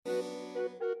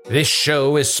This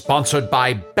show is sponsored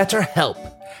by BetterHelp.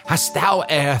 Hast thou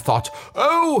e'er thought,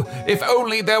 oh, if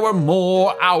only there were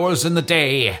more hours in the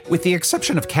day? With the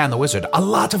exception of Can the Wizard, a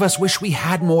lot of us wish we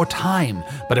had more time.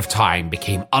 But if time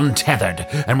became untethered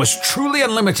and was truly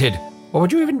unlimited, what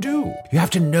would you even do? You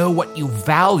have to know what you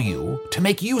value to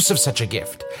make use of such a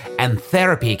gift. And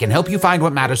therapy can help you find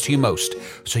what matters to you most,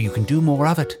 so you can do more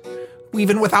of it,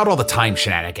 even without all the time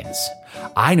shenanigans.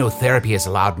 I know therapy has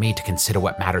allowed me to consider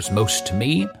what matters most to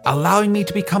me, allowing me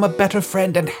to become a better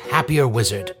friend and happier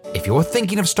wizard. If you're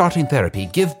thinking of starting therapy,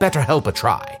 give BetterHelp a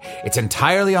try. It's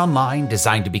entirely online,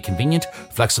 designed to be convenient,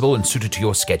 flexible, and suited to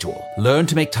your schedule. Learn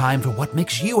to make time for what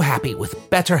makes you happy with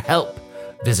BetterHelp.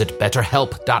 Visit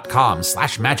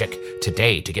betterhelp.com/magic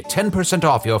today to get 10%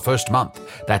 off your first month.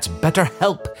 That's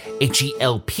BetterHelp,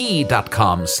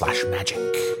 HELP.com/magic.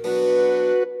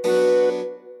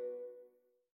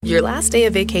 Your last day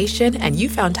of vacation and you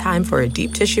found time for a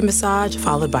deep tissue massage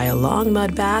followed by a long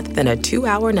mud bath, then a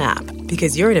 2-hour nap.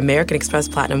 Because you're an American Express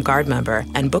Platinum Card member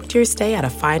and booked your stay at a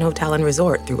fine hotel and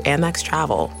resort through Amex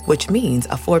Travel, which means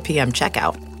a 4 p.m.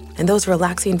 checkout. And those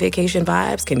relaxing vacation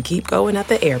vibes can keep going at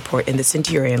the airport in the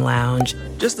Centurion Lounge.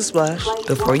 Just a splash.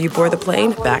 Before you board the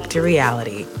plane, back to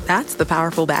reality. That's the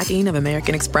powerful backing of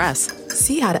American Express.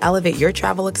 See how to elevate your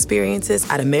travel experiences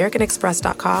at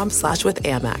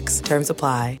americanexpress.com/withAmex. Terms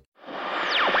apply.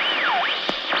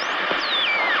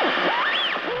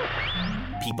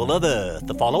 People of Earth,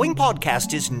 the following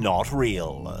podcast is not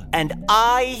real. And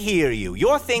I hear you.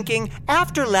 You're thinking,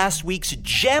 after last week's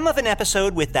gem of an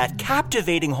episode with that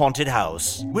captivating haunted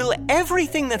house, will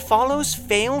everything that follows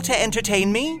fail to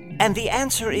entertain me? And the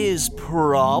answer is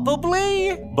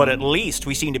probably. But at least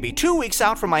we seem to be 2 weeks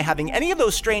out from my having any of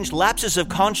those strange lapses of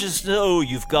consciousness. Oh,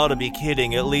 you've got to be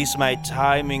kidding. At least my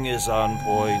timing is on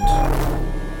point.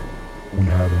 We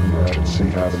have an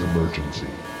emergency.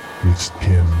 It's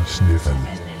Tim Sniffin.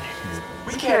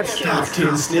 We can't stop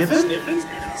Tim Sniffin.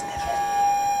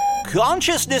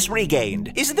 Consciousness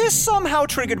regained. Is this somehow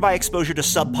triggered by exposure to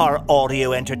subpar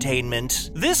audio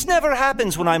entertainment? This never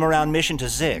happens when I'm around Mission to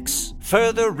Zix.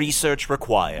 Further research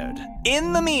required.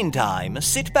 In the meantime,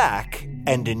 sit back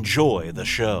and enjoy the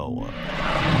show.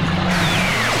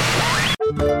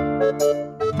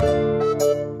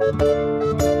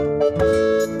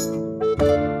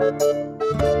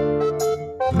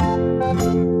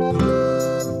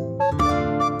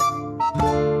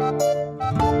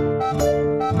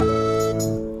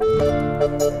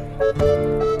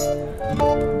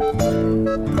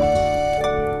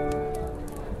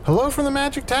 Hello from the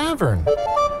Magic Tavern,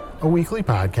 a weekly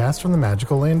podcast from the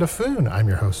magical land of Foon. I'm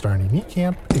your host, Arnie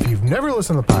Niekamp. If you've never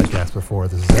listened to the podcast before,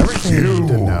 this is everything you need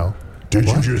to know. Did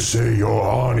you just say you're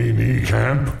Arnie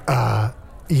Niekamp?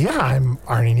 Yeah, I'm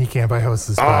Arnie Niekamp. I host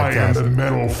this podcast. I am the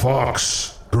Metal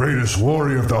Fox, greatest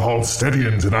warrior of the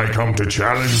Halstedians, and I come to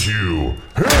challenge you.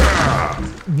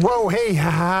 Whoa, hey,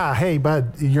 haha, hey,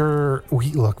 bud,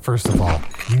 look, first of all,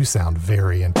 you sound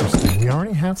very interesting. We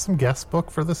already have some guests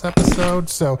booked for this episode,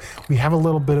 so we have a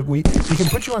little bit of, we can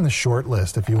put you on the short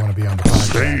list if you want to be on the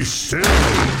podcast. Stay still.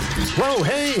 Whoa,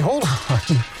 hey, hold on.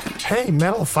 Hey,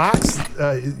 Metal Fox,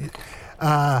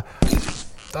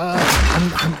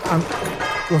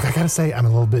 look, I gotta say, I'm a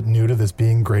little bit new to this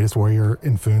being greatest warrior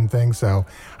in Foon thing, so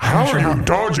How are you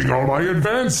dodging all my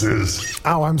advances?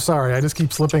 Oh, I'm sorry. I just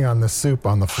keep slipping on the soup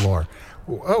on the floor.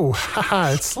 Oh,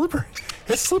 haha, it's slippery.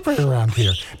 It's slippery around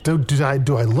here. Do I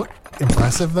look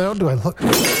impressive, though? Do I look...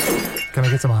 Can I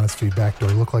get some honest feedback? Do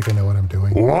I look like I know what I'm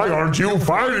doing? Why aren't you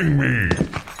fighting me?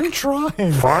 I'm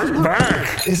trying. Fight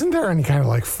back. Isn't there any kind of,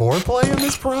 foreplay in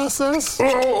this process?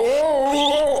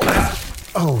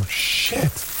 Oh,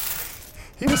 shit.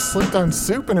 He just slipped on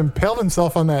soup and impaled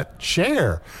himself on that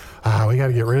chair. We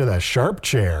gotta get rid of that sharp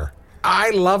chair.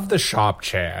 I love the sharp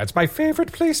chair. It's my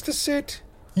favorite place to sit.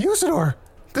 Usador,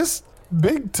 this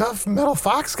big, tough Metal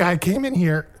Fox guy came in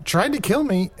here, tried to kill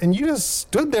me, and you just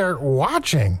stood there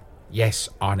watching. Yes,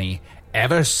 Arnie.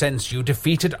 Ever since you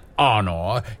defeated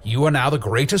Arnor, you are now the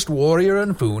greatest warrior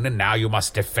in Foon, and now you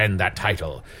must defend that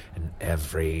title. And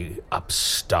every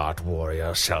upstart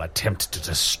warrior shall attempt to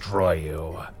destroy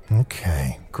you.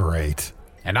 Okay, great.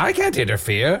 And I can't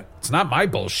interfere. It's not my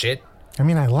bullshit. I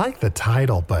mean, I like the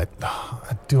title, but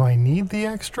do I need the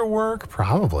extra work?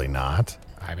 Probably not.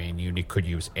 I mean, you could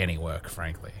use any work,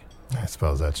 frankly. I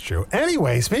suppose that's true.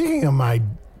 Anyway, speaking of my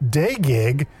day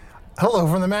gig, Hello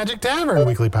from the Magic Tavern,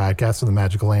 weekly podcast from the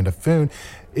magical land of Foon.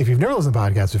 If you've never listened to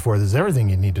podcasts before, this is everything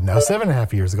you need to know.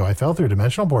 7.5 years ago, I fell through a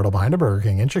dimensional portal behind a Burger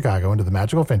King in Chicago into the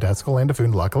magical, fantastical land of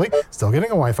Foon. Luckily, still getting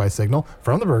a Wi-Fi signal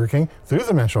from the Burger King through the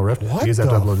dimensional rift. You guys have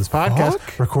to upload this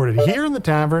podcast, recorded here in the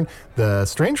tavern, the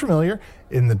Strange Familiar,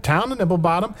 in the town of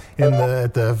Nibblebottom,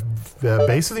 at the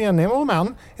base of the unnameable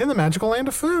mountain, in the magical land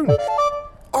of Foon.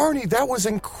 Arnie, that was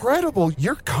incredible.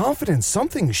 You're confident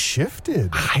something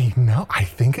shifted. I know. I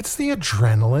think it's the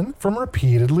adrenaline from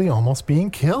repeatedly almost being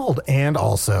killed and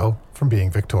also from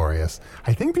being victorious.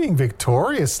 I think being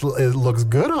victorious looks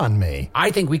good on me.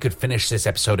 I think we could finish this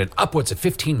episode in upwards of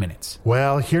 15 minutes.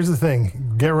 Well, here's the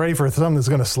thing. Get ready for something that's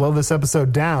going to slow this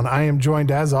episode down. I am joined,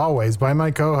 as always, by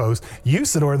my co-host,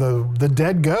 Usador, the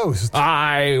dead ghost.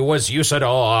 I was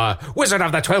Usador, wizard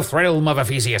of the 12th realm of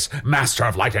Ephesius, master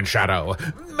of light and shadow,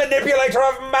 manipulator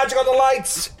of magical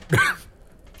delights.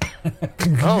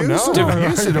 Oh no,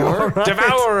 Usador.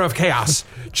 Devourer of chaos,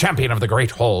 champion of the great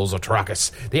halls of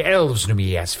Tarakas. The elves knew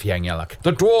me as Fiangyalak.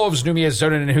 The dwarves knew me as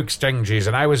Zonin and Hookstengis,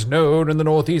 and I was known in the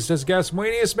northeast as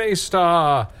Gasmuenius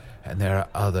Maystar. And there are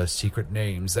other secret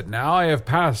names that now I have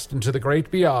passed into the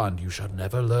great beyond. You shall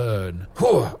never learn.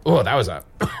 Oh, that was a...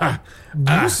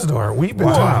 Usador, we've been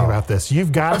talking about this.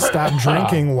 You've got to stop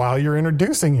drinking while you're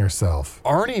introducing yourself.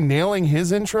 Arnie nailing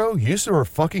his intro, Usador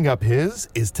fucking up his.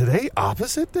 Is today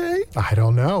opposite day? I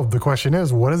don't know. The question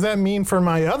is, what does that mean for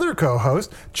my other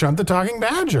co-host, Chunt the Talking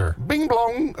Badger? Bing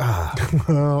blong.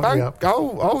 Yep.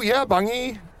 Oh yeah,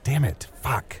 bungy. Damn it.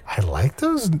 Fuck. I like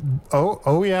those.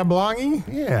 Oh yeah, Blongy.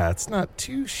 Yeah, it's not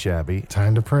too shabby.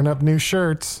 Time to print up new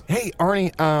shirts. Hey,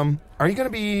 Arnie, are you going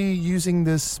to be using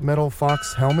this metal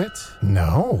fox helmet?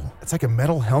 No. It's like a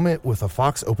metal helmet with a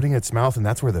fox opening its mouth, and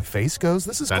that's where the face goes.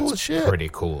 This is cool as shit. That's pretty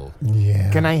cool.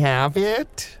 Yeah. Can I have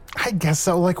it? I guess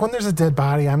so. Like, when there's a dead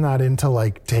body, I'm not into,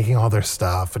 like, taking all their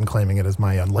stuff and claiming it as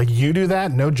my own. Like, you do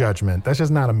that, no judgment. That's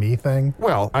just not a me thing.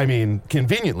 Well, I mean,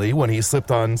 conveniently, when he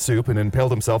slipped on soup and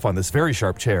impaled himself on this very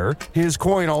sharp chair, his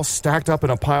coin all stacked up in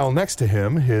a pile next to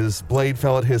him, his blade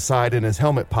fell at his side, and his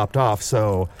helmet popped off.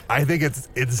 So I think it's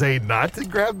insane not to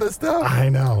grab the stuff. I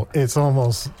know. It's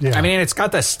almost, yeah. I mean, it's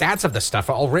got the stats of the stuff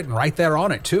all written right there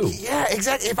on it, too. Yeah,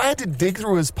 exactly. If I had to dig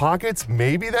through his pockets,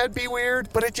 maybe that'd be weird,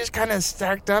 but it just kind of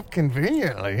stacked up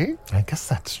conveniently. I guess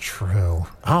that's true.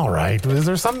 All right. Is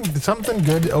there something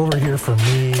good over here for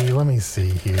me? Let me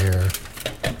see here.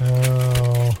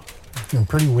 Oh, a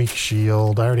pretty weak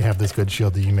shield. I already have this good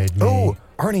shield that you made me. Oh,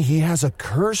 Arnie, he has a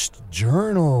cursed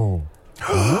journal.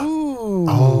 Ooh.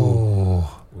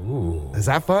 Oh. Ooh. Is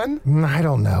that fun? I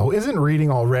don't know. Isn't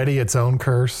reading already its own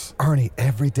curse? Arnie,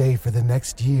 every day for the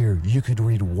next year, you could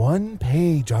read one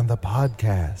page on the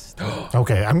podcast.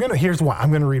 Okay, here's one.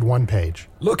 I'm gonna read one page.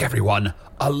 Look, everyone,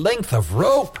 a length of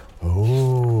rope.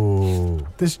 Oh.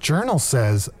 This journal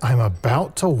says, I'm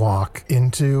about to walk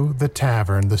into the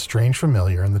tavern, the Strange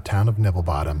Familiar in the town of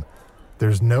Nibblebottom.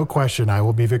 There's no question I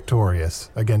will be victorious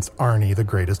against Arnie, the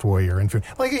greatest warrior in Foon.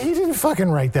 Like, he didn't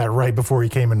fucking write that right before he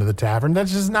came into the tavern.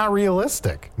 That's just not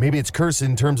realistic. Maybe it's cursed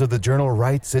in terms of the journal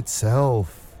writes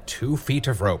itself. 2 feet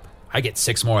of rope. I get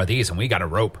 6 more of these and we got a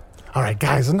rope. All right,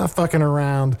 guys, enough fucking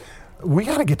around. We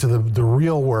got to get to the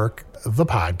real work of the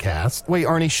podcast. Wait,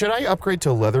 Arnie, should I upgrade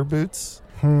to leather boots?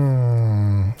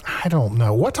 I don't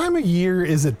know. What time of year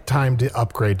is it time to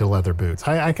upgrade to leather boots?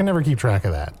 I can never keep track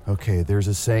of that. Okay, there's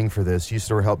a saying for this.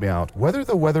 Usador, help me out. Whether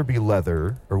the weather be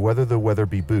leather or whether the weather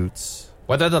be boots.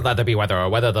 Whether the leather be weather or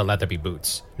whether the leather be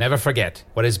boots. Never forget,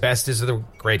 what is best is the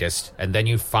greatest, and then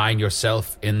you find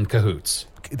yourself in cahoots.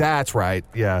 That's right,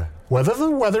 yeah. Whether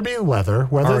the weather be leather,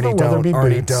 whether Arnie, the weather be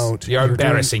Arnie, boots. don't. You're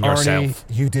embarrassing yourself.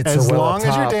 Arnie, you did so As well long up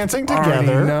as you're top. dancing Arnie,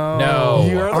 together. No.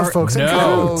 You are the folks in no.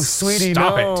 cahoots. Sweetie,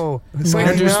 Stop no. it. Sweetie,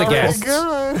 Introduce the no. guests.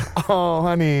 Good. Oh,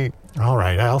 honey. All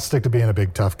right, I'll stick to being a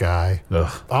big tough guy.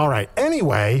 Ugh. All right,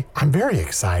 anyway, I'm very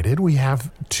excited. We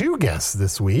have 2 guests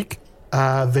this week.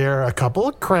 They're a couple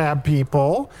of crab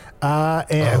people,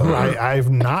 and I've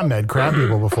not met crab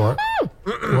people before.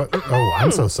 What? Oh,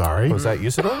 I'm so sorry. Was that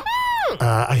Usador?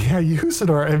 Yeah,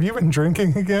 Usador, have you been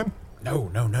drinking again? No.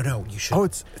 You should. Oh,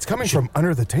 it's coming from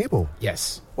under the table.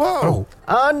 Yes. Whoa.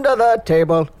 Under the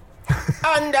table.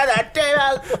 Under the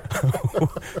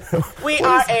table. We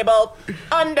are able.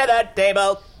 Under the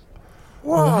table.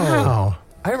 Whoa. Wow.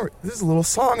 This is a little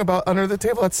song about under the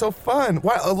table. That's so fun.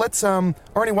 Why, let's, Arnie,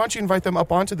 why don't you invite them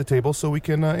up onto the table so we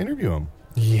can interview them?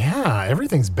 Yeah,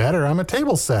 everything's better. I'm a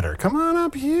table setter. Come on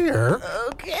up here.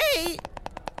 Okay.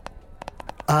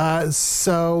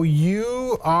 So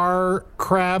you are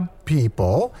crab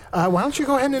people. Why don't you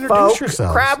go ahead and introduce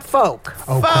yourselves? Crab folk.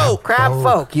 Oh, crab Crab folk.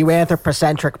 folk. You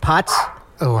anthropocentric putts.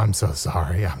 Oh, I'm so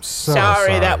sorry. I'm so sorry.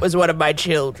 Sorry, that was one of my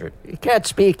children. He can't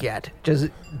speak yet. Just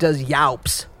does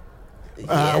yowps.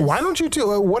 Yes. Why don't you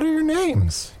two? What are your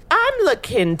names? I'm La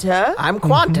Quinta. I'm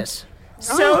Qantas.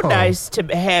 So Oh. nice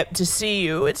to see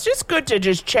you. It's just good to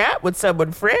just chat with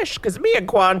someone fresh, because me and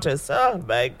Qantas, oh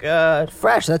my God.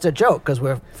 Fresh, that's a joke, because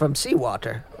we're from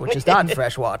seawater, which is not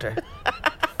fresh water.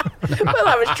 Well,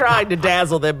 I was trying to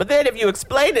dazzle them, but then if you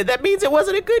explain it, that means it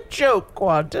wasn't a good joke,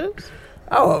 Qantas.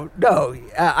 Oh, no,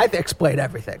 I explain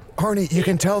everything. Arnie, you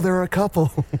can tell they're a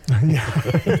couple.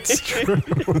 It's true.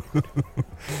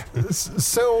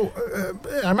 So,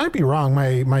 I might be wrong.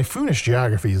 My Foonish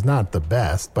geography is not the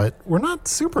best, but we're not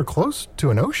super close to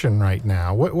an ocean right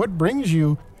now. What brings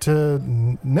you to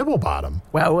Nibblebottom?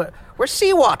 Well, we're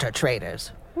seawater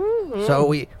traders. So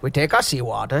we take our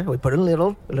seawater, we put it in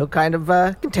little kind of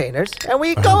containers, and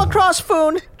we go across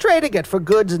Foon, trading it for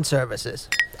goods and services.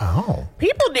 Oh.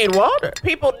 People need water.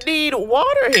 People need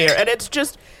water here, and it's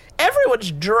just,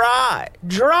 everyone's dry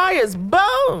as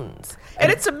bones.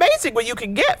 And it's amazing what you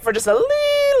can get for just a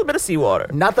little bit of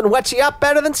seawater. Nothing wets you up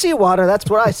better than seawater, that's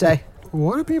what I say.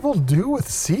 What do people do with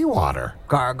seawater?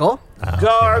 Gargle.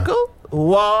 Gargle,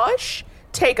 wash,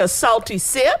 take a salty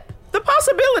sip. The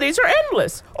possibilities are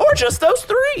endless. Or just those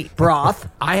three. Broth.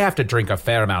 I have to drink a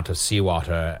fair amount of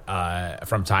seawater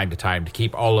from time to time to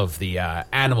keep all of the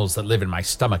animals that live in my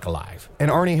stomach alive.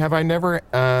 And Arnie, have I never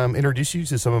introduced you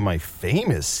to some of my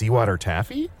famous seawater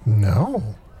taffy?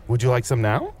 No. Would you like some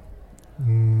now?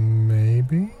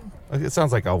 Maybe. It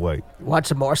sounds like I'll wait. Want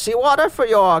some more seawater for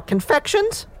your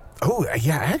confections? Oh,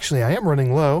 yeah, actually, I am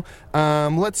running low.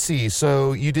 Let's see.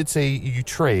 So you did say you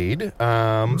trade.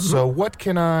 So what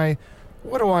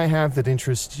do I have that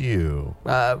interests you?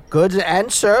 Goods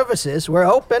and services. We're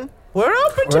open. We're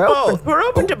open to We're both. open. We're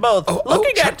open to both.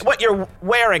 Looking at what you're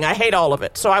wearing, I hate all of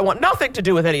it. So I want nothing to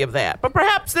do with any of that. But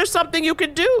perhaps there's something you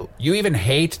can do. You even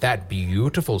hate that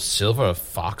beautiful silver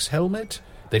fox helmet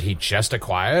that he just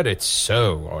acquired? It's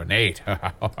so ornate.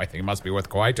 I think it must be worth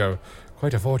quite a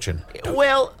fortune.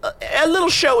 Well, a little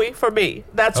showy for me.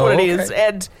 That's what it is.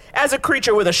 And as a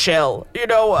creature with a shell,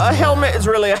 a helmet is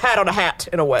really a hat on a hat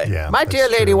in a way. Yeah. My that's dear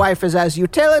lady true. wife is as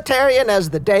utilitarian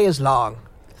as the day is long.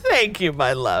 Thank you,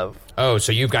 my love. Oh,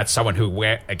 so you've got someone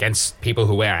against people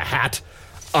who wear a hat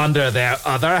under their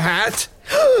other hat?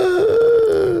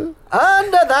 Under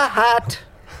the hat.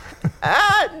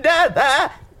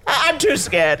 I'm too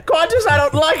scared. Qantas, I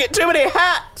don't like it. Too many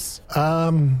hats.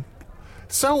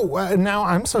 So now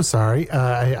I'm so sorry.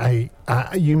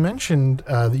 You mentioned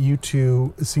that you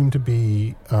two seem to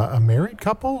be a married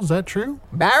couple. Is that true?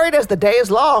 Married as the day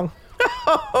is long.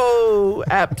 Oh,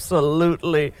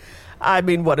 absolutely. I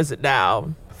mean, what is it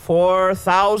now?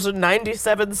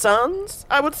 4,097 sons,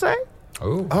 I would say.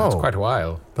 Oh, that's quite a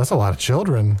while. That's a lot of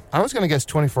children. I was going to guess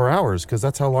 24 hours because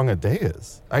that's how long a day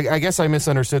is. I guess I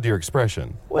misunderstood your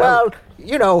expression. Well,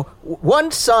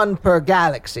 one sun per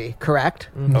galaxy, correct?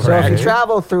 So Correct. if you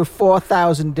travel through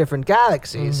 4,000 different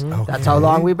galaxies, that's how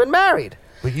long we've been married.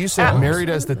 But you said married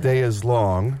as the day is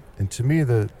long, and to me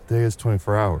the day is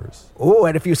 24 hours. Oh,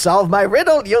 and if you solve my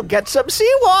riddle, you'll get some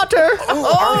seawater.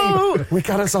 Arnie, we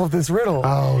gotta solve this riddle.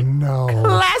 Oh, no.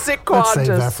 Classic Let's save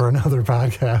that Qantas. for another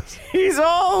podcast. He's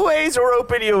always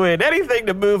roping you in. Anything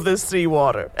to move this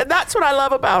seawater. And that's what I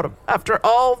love about him. After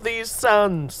all these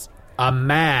suns. A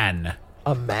man.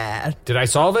 A man. Did I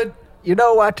solve it? You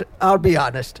know what? I'll be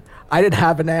honest. I didn't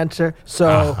have an answer,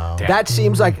 so that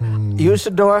seems like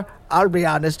Usador. I'll be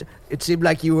honest. It seemed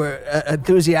like you were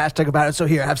enthusiastic about it, so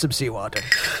here, have some seawater.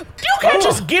 You can't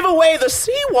just give away the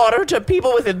seawater to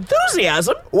people with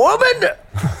enthusiasm. Woman,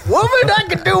 I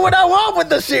can do what I want with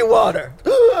the seawater.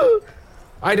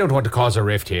 I don't want to cause a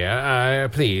rift here.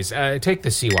 Please, take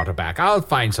the seawater back. I'll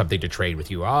find something to trade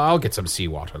with you. I'll get some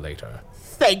seawater later.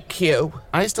 Thank you.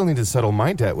 I still need to settle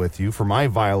my debt with you for my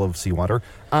vial of seawater.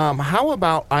 How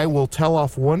about I will tell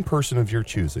off one person of your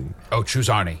choosing? Oh, choose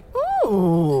Arnie.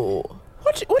 Ooh.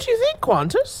 What do you think,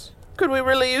 Qantas? Could we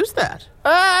really use that?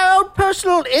 Own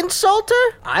personal insulter?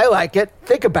 I like it.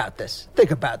 Think about this.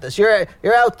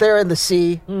 You're out there in the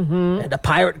sea, and a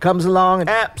pirate comes along and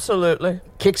Absolutely.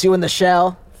 kicks you in the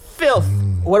shell. Filth.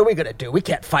 What are we gonna do? We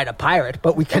can't fight a pirate,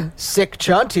 but we can sick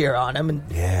Chuntier on him and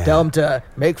tell him to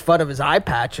make fun of his eye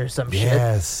patch or some shit.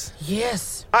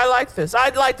 Yes. I like this.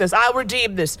 I'd like this. I'll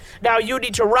redeem this. Now you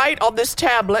need to write on this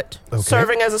tablet,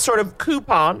 serving as a sort of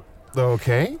coupon.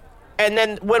 Okay. And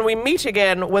then when we meet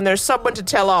again, when there's someone to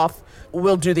tell off,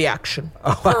 we'll do the action.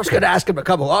 Oh, I was gonna ask him to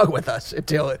come along with us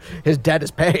until his debt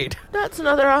is paid. That's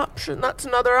another option.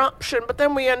 But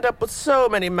then we end up with so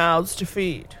many mouths to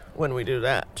feed when we do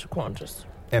that, Qantas.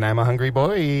 And I'm a hungry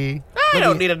boy. I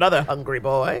don't need another hungry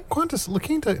boy. Qantas, La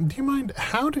Quinta, do you mind,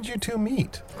 how did you two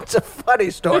meet? It's a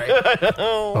funny story.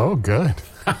 Oh, good.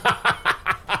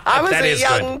 I was That a is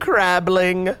young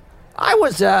crabling. I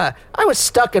was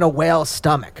stuck in a whale's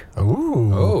stomach.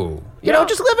 Ooh. Oh. You know,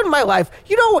 just living my life.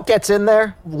 You know what gets in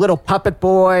there? Little puppet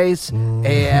boys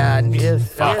and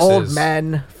Foxes. old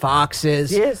men,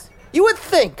 foxes. Yes. You would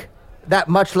think that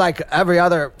much like every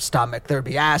other stomach, there'd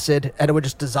be acid and it would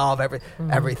just dissolve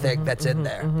everything that's in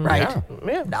there, right?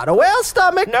 Yeah. Not a whale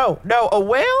stomach. No, a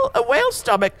whale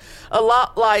stomach, a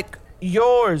lot like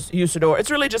yours, Usador. It's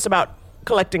really just about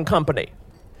collecting company.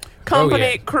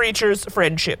 Company, creatures,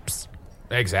 friendships.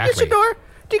 Exactly. Usador,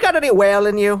 do you got any whale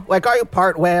in you? Like, are you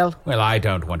part whale? Well, I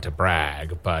don't want to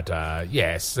brag, but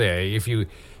yes,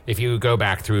 if you go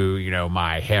back through,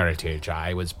 my heritage,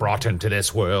 I was brought into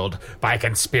this world by a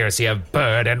conspiracy of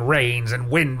bird and rains and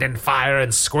wind and fire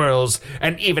and squirrels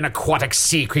and even aquatic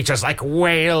sea creatures like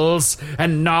whales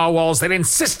and narwhals that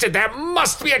insisted there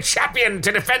must be a champion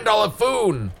to defend all of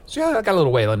Foon. So yeah, I got a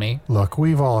little whale in me. Look,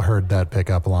 we've all heard that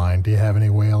pickup line. Do you have any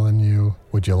whale in you?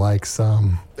 Would you like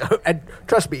some? And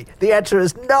trust me, the answer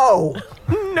is no.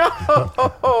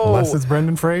 No. Unless it's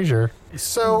Brendan Fraser.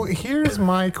 So here's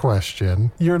my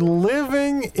question. You're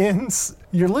living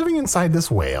inside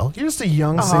this whale. You're just a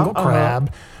young single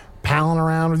crab, palling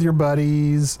around with your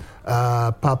buddies,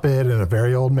 a puppet and a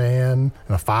very old man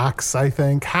and a fox, I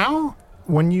think. How,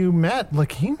 when you met La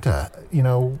Quinta,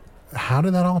 how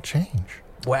did that all change?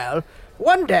 Well,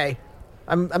 one day,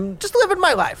 I'm just living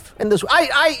my life in this.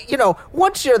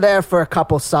 Once you're there for a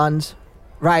couple suns,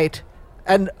 right?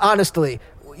 And honestly,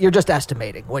 you're just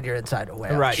estimating when you're inside a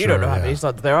whale. Right, you don't know how yeah. many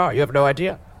suns there are. You have no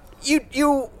idea.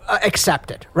 You accept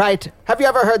it, right? Have you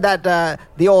ever heard that,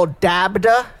 the old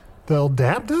DABDA? The old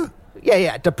Dabda?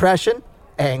 Yeah, depression,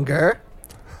 anger,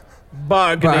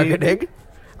 Bargaining.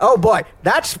 Oh boy,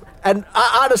 and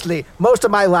honestly, most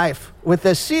of my life with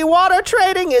this seawater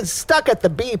trading is stuck at the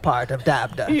B part of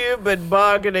DABDA. You've been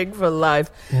bargaining for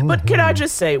life. But can I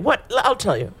just say, I'll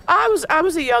tell you. I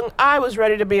was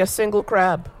ready to be a single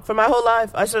crab for my whole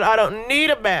life. I said, I don't need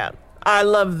a man. I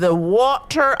love the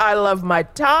water. I love my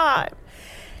time.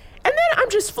 And then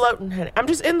I'm just floating, honey. I'm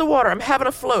just in the water. I'm having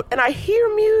a float, and I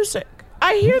hear music.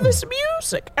 I hear this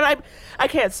music, and I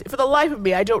can't see. For the life of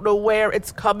me, I don't know where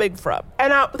it's coming from.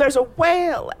 And there's a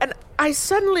whale, and I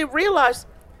suddenly realize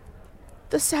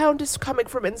the sound is coming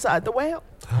from inside the whale.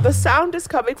 The sound is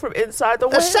coming from inside the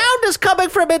whale. The sound is coming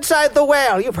from inside the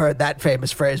whale. You've heard that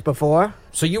famous phrase before.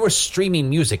 So you were streaming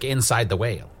music inside the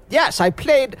whale. Yes, I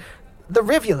played the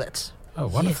rivulets. Oh,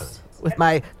 wonderful. With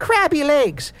my crabby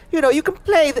legs. You can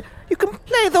play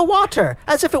the water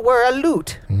as if it were a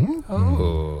lute.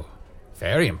 Oh,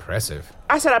 very impressive.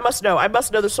 I said, I must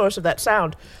know the source of that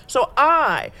sound. So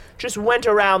I just went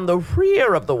around the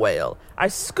rear of the whale. I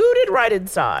scooted right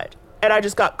inside, and I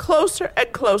just got closer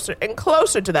and closer and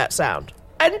closer to that sound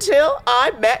until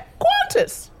I met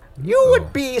Qantas. You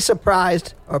would be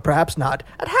surprised, or perhaps not,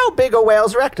 at how big a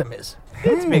whale's rectum is.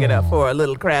 It's big enough for a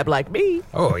little crab like me.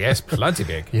 Oh, yes, plenty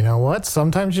big. You know what?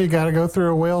 Sometimes you got to go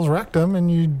through a whale's rectum,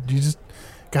 and you just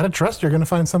got to trust you're going to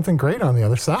find something great on the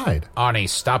other side. Arnie,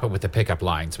 stop it with the pickup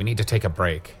lines. We need to take a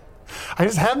break. I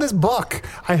just have this book.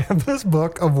 I have this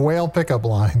book of whale pickup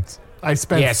lines. I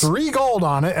spent 3 gold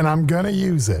on it, and I'm going to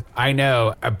use it. I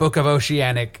know. A book of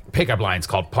oceanic pickup lines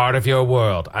called Part of Your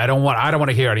World. I don't want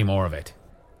to hear any more of it.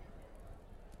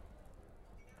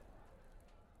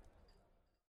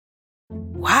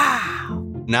 Wow.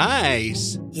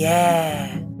 Nice.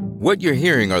 Yeah. What you're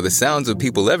hearing are the sounds of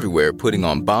people everywhere putting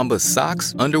on Bombas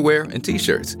socks, underwear, and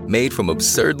T-shirts made from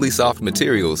absurdly soft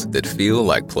materials that feel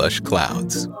like plush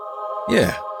clouds.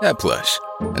 Yeah, that plush.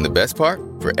 And the best part?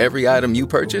 For every item you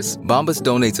purchase, Bombas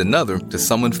donates another to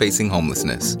someone facing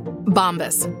homelessness.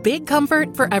 Bombas. Big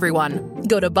comfort for everyone.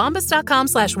 Go to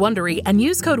bombas.com/Wondery and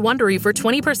use code WONDERY for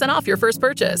 20% off your first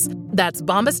purchase. That's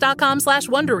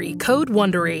bombas.com/Wondery. Code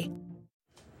WONDERY.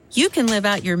 You can live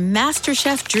out your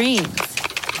MasterChef dreams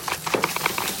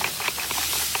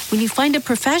when you find a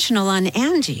professional on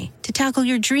Angie to tackle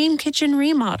your dream kitchen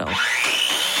remodel.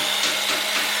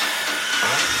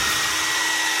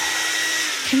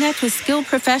 Connect with skilled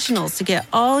professionals to get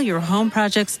all your home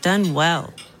projects done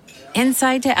well.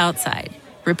 Inside to outside,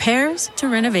 repairs to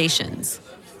renovations.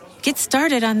 Get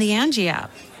started on the Angie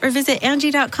app or visit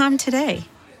Angie.com today.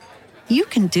 You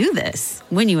can do this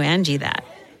when you Angie that.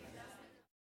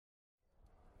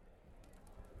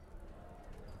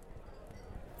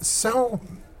 So,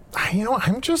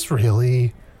 I'm just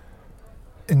really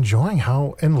enjoying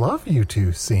how in love you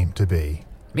two seem to be.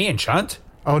 Me and Chunt?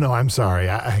 Oh, no, I'm sorry.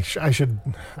 I should...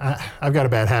 I've got a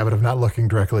bad habit of not looking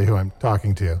directly who I'm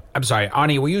talking to. I'm sorry,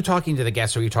 Arnie, were you talking to the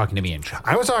guests or were you talking to me and Chuck?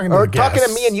 I was talking to the guests.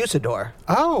 Talking to me and Usador.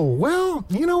 Oh, well,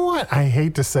 you know what? I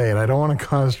hate to say it. I don't want to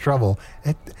cause trouble.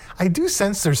 I do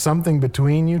sense there's something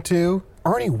between you two.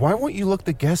 Arnie, why won't you look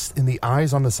the guests in the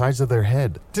eyes on the sides of their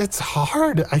head? It's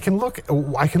hard. I can look at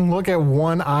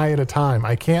one eye at a time.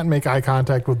 I can't make eye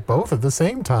contact with both at the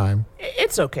same time.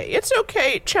 It's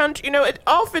okay, Chunt. It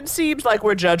often seems like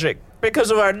we're judging because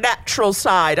of our natural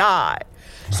side eye.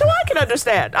 So I can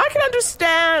understand.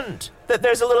 That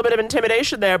there's a little bit of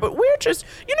intimidation there, but we're just,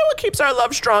 what keeps our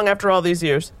love strong after all these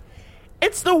years?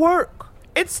 It's the work.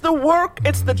 It's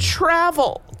the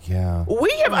travel. Yeah.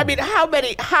 We have,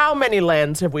 how many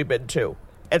lands have we been to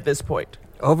at this point?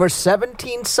 Over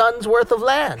 17 suns worth of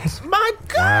lands. My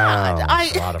God! Wow,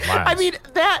 that's a lot of lands.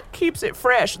 That keeps it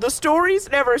fresh. The stories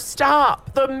never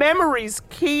stop. The memories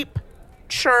keep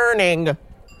churning. And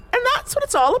that's what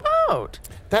it's all about.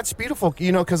 That's beautiful,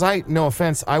 because no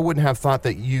offense, I wouldn't have thought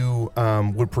that you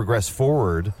would progress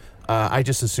forward. I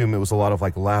just assume it was a lot of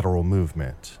lateral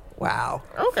movement. Wow.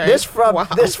 Okay. This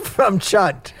from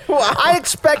Chunt. Wow. I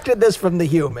expected this from the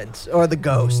humans or the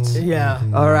ghosts. Yeah.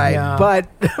 All right. Yeah. But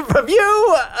from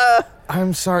you,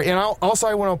 I'm sorry. And I want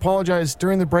to apologize.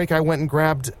 During the break, I went and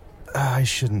grabbed... I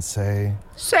shouldn't say.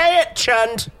 Say it,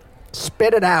 Chunt.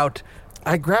 Spit it out.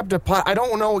 I grabbed a pot. I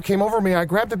don't know what came over me. I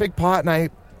grabbed a big pot and I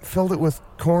filled it with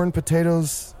corn,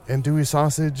 potatoes, and Dewey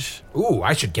sausage. Ooh,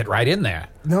 I should get right in there.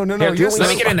 No. Here, let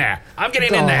me get in there. I'm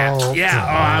getting in there.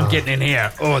 Yeah, I'm getting in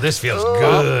here. Oh, this feels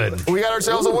good. We got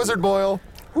ourselves a wizard boil.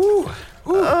 Ooh.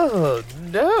 Oh,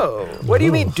 no. What do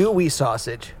you mean Dewey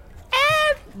sausage?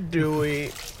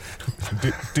 Dewey.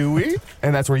 Do we?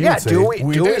 And that's where you would say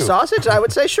Dewey sausage? I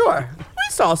would say sure.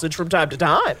 We sausage from time to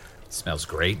time. It smells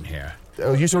great in here.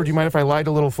 Oh, do you mind if I light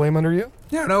a little flame under you?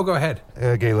 Yeah, no, go ahead.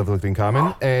 Gay love looked in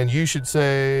common. And you should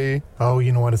say... Oh,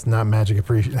 you know what? It's not Magic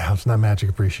Appreciation. No, it's not Magic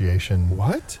Appreciation.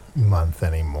 What? Month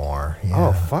anymore. Yeah.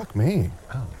 Oh, fuck me.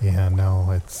 Oh. Yeah,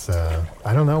 no, it's...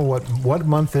 I don't know what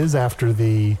month is after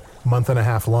the month and a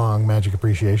half long Magic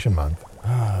Appreciation Month.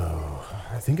 Oh,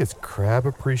 I think it's Crab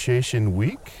Appreciation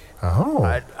Week.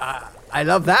 Oh. I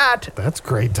love that. That's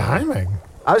great timing.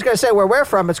 I was going to say where we're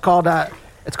from, it's called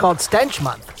Stench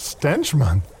Month. Stench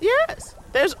Month? Yes.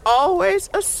 There's always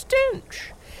a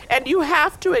stench. And you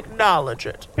have to acknowledge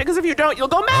it. Because if you don't, you'll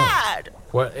go mad.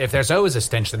 Well, if there's always a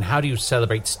stench, then how do you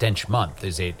celebrate Stench Month?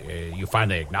 Is it you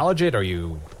finally acknowledge it, or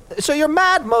you... So you're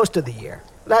mad most of the year.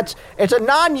 It's a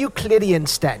non-Euclidean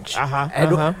stench.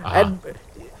 And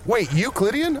wait,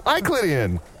 Euclidean?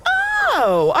 Euclidean.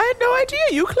 Oh, I had no idea.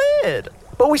 Euclid.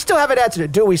 But we still haven't answered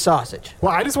it. Dewey sausage.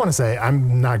 Well, I just want to say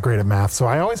I'm not great at math, so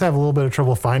I always have a little bit of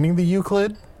trouble finding the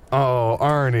Euclid. Oh,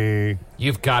 Arnie.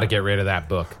 You've got to get rid of that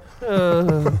book.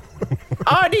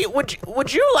 Arnie,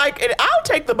 would you like it? I'll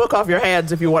take the book off your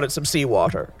hands if you wanted some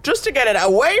seawater, just to get it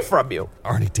away from you.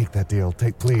 Arnie, take that deal.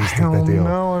 Please take that deal.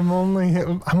 No, I'm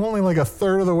only like a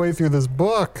third of the way through this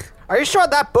book. Are you sure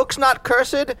that book's not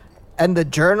cursed? And the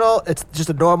journal, it's just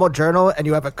a normal journal, and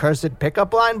you have a cursed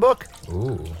pickup line book?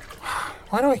 Ooh.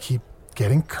 Why do I keep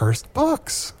getting cursed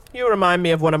books? You remind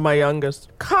me of one of my youngest.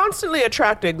 Constantly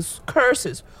attracting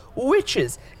curses,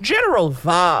 witches, general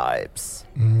vibes.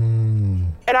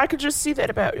 And I could just see that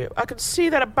about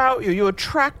you. You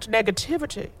attract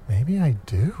negativity. Maybe I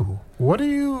do. What do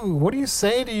you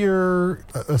say to your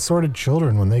assorted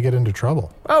children when they get into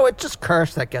trouble? Oh, it's just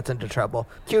curse that gets into trouble.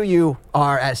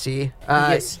 Qurse.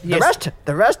 Yes.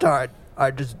 The rest are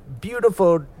just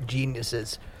beautiful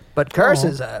geniuses. But curse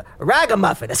is a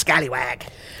ragamuffin, a scallywag.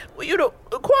 Well,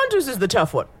 Quantus is the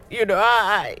tough one.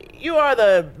 You are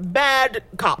the bad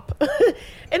cop.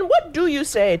 And what do you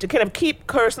say to kind of keep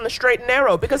Curse in the straight and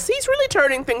narrow? Because he's really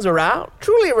turning things around.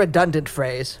 Truly a redundant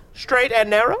phrase. Straight and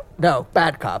narrow? No,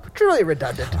 bad cop. Truly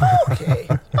redundant. Okay.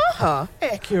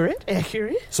 Accurate.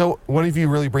 So one of you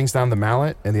really brings down the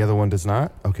mallet and the other one does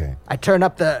not? Okay. I turn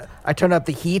up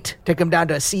the heat, take him down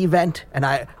to a sea vent, and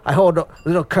I hold a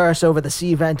little curse over the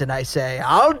sea vent and I say,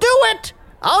 I'll do it!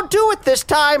 I'll do it this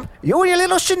time! You and your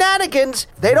little shenanigans,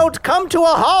 if they don't come to a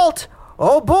halt,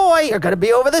 oh boy, you're gonna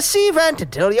be over the sea vent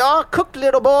until you're cooked,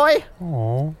 little boy.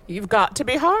 Aww. You've got to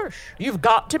be harsh. You've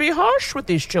got to be harsh with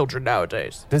these children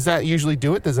nowadays. Does that usually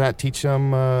do it? Does that teach them?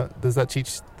 Does that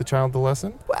teach the child the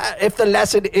lesson? If the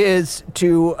lesson is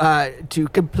to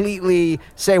completely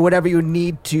say whatever you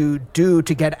need to do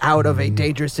to get out of a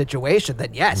dangerous situation,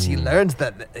 then yes, he learns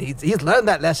that. He's learned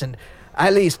that lesson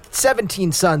at least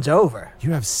 17 suns over.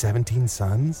 You have 17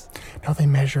 suns? No, they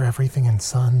measure everything in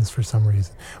suns for some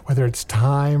reason, whether it's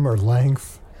time or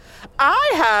length.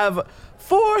 I have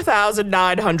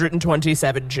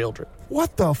 4,927 children.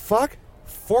 What the fuck?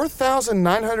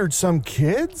 4,900 some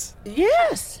kids?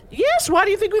 Yes. Why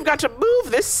do you think we've got to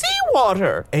move this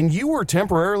seawater? And you were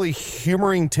temporarily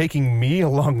humoring taking me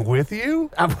along with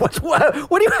you? What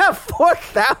do you have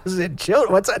 4,000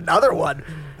 children? What's another one?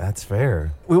 That's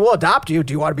fair. We will adopt you.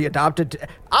 Do you want to be adopted?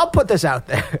 I'll put this out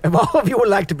there. If all of you would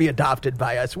like to be adopted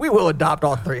by us, we will adopt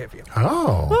all three of you.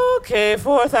 Oh. Okay,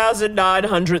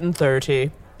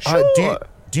 4,930. Sure.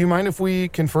 Do you mind if we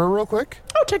confer real quick?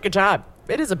 Oh, take your time.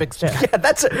 It is a big step. Yeah,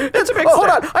 that's a big step. Hold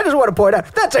on. I just want to point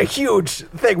out, that's a huge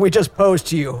thing we just posed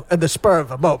to you in the spur of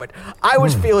a moment. I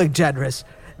was feeling generous.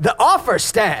 The offer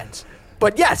stands.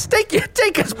 But yes, take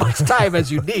as much time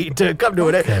as you need to come to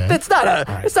it. Okay. It's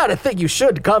not a thing you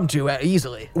should come to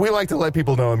easily. We like to let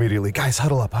people know immediately. Guys,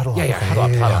 huddle up. Yeah, Okay.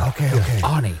 huddle up. Okay.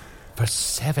 Arnie, for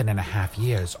 7.5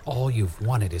 years, all you've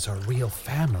wanted is a real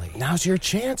family. Now's your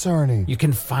chance, Arnie. You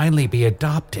can finally be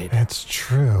adopted. It's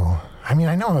true. I mean,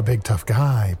 I know I'm a big, tough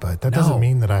guy, but that doesn't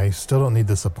mean that I still don't need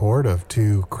the support of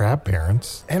 2 crab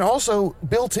parents. And also,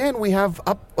 built in, we have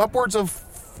upwards of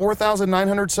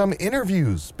 4,900 some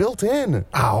interviews built in.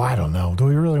 Oh, I don't know. Do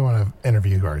we really want to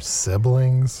interview our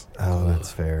siblings? Oh,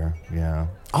 that's fair. Yeah.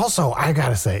 Also, I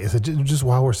gotta say, is it just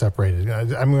while we're separated,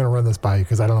 I'm going to run this by you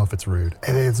because I don't know if it's rude.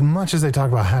 And as much as they talk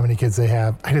about how many kids they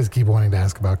have, I just keep wanting to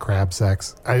ask about crab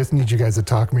sex. I just need you guys to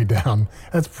talk me down.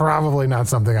 That's probably not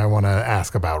something I want to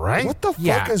ask about, right? What the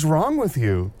fuck is wrong with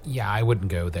you? Yeah, I wouldn't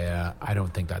go there. I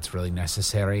don't think that's really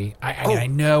necessary. I mean, I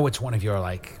know it's one of your,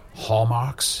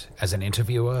 hallmarks as an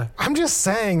interviewer. I'm just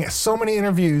saying, so many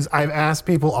interviews I've asked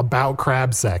people about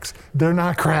crab sex. They're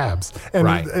not crabs. And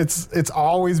right. It's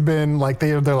always been like,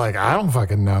 they're like, I don't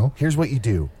fucking know. Here's what you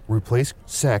do. Replace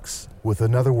sex with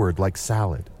another word like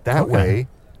salad. That way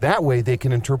they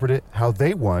can interpret it how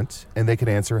they want, and they can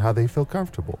answer how they feel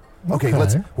comfortable. Okay,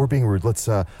 we're being rude.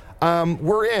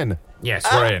 We're in. Yes,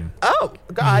 we're in. Oh,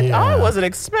 God, Yeah. I wasn't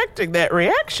expecting that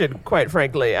reaction, quite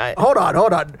frankly. Hold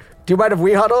on. Do you mind if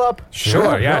we huddle up?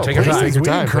 Sure, yeah, take your time. We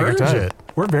encourage it.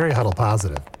 We're very huddle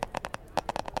positive.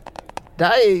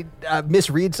 Did I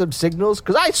misread some signals?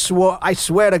 Because I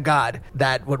swear to God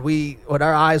that when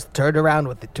our eyes turned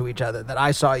around to each other, that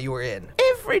I saw you were in.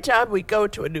 Every time we go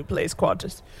to a new place,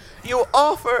 Qantas, you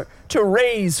offer to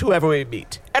raise whoever we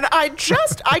meet. And I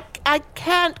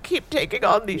can't keep taking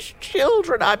on these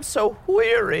children. I'm so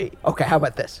weary. Okay, how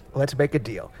about this? Let's make a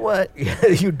deal. What?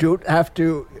 You don't have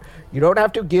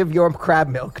to give your crab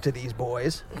milk to these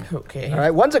boys. Okay. All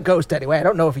right, one's a ghost anyway. I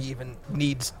don't know if he even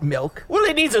needs milk. Well,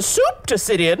 he needs a soup to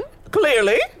sit in,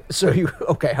 clearly. So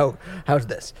how's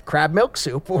this? Crab milk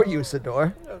soup or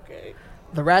Usador. Okay.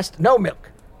 The rest, no milk.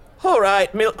 All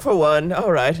right, milk for one.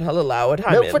 All right, I'll allow it.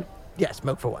 I'm in. Yes,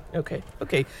 milk for one. Okay.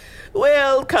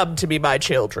 Well, come to me, my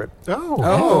children.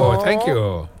 Oh, thank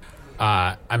you.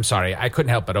 I'm sorry, I couldn't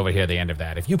help but overhear the end of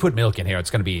that. If you put milk in here, it's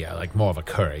going to be more of a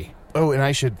curry. Oh, and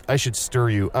I should stir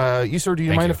you. Sir, do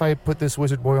you mind if I put this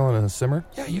wizard boil in a simmer?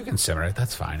 Yeah, you can simmer it.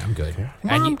 That's fine. I'm good.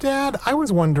 Mom, Dad, I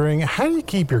was wondering, how do you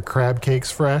keep your crab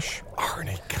cakes fresh?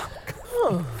 Arnie, come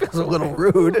Feels a little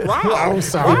rude. Wow. Oh,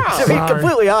 sorry. To be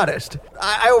completely honest,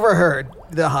 I overheard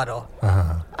the huddle.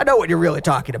 Uh-huh. I know what you're really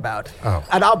talking about. Oh.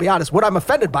 And I'll be honest, what I'm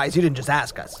offended by is you didn't just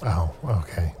ask us. Oh,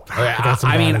 okay. I I got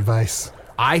some bad advice.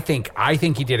 I think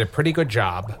he did a pretty good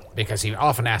job because he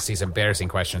often asks these embarrassing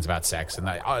questions about sex, and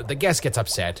the guest gets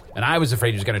upset. And I was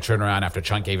afraid he was going to turn around after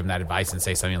Chunk gave him that advice and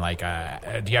say something like,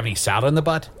 "Do you have any salad in the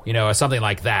butt?" Or something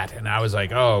like that. And I was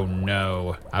like, "Oh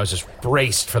no!" I was just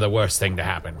braced for the worst thing to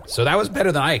happen. So that was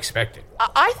better than I expected.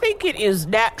 I think it is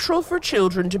natural for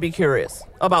children to be curious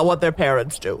about what their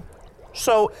parents do.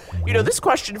 So, this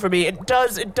question for me, it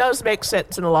does make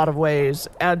sense in a lot of ways.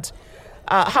 And,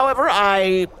 however,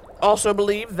 I also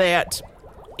believe that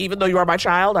even though you are my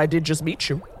child, I did just meet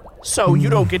you. So you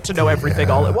don't get to know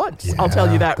everything all at once. Yeah, I'll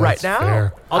tell you that right now.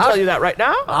 fair. I'll tell you that right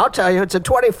now. I'll tell you, it's a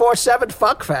 24/7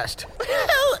 fuck fest.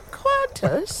 Well,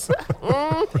 Qantas,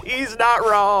 he's not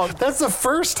wrong. That's the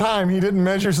first time he didn't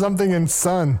measure something in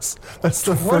suns. That's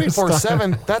the first time.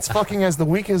 24/7. That's fucking as the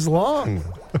week is long.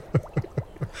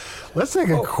 Let's take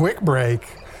a quick break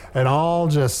and all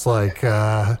just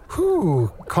calm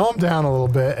down a little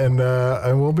bit, and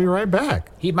we'll be right back.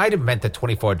 He might have meant the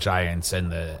 24 giants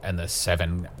and the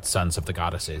 7 sons of the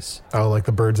goddesses. Oh, like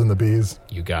the birds and the bees?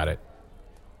 You got it.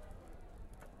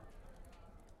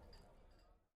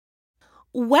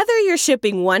 Whether you're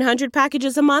shipping 100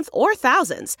 packages a month or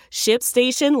thousands,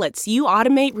 ShipStation lets you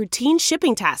automate routine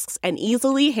shipping tasks and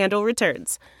easily handle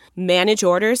returns. Manage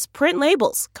orders, print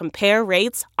labels, compare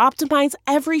rates, optimize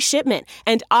every shipment,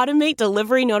 and automate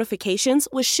delivery notifications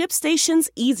with ShipStation's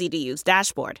easy-to-use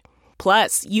dashboard.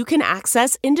 Plus, you can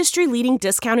access industry-leading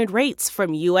discounted rates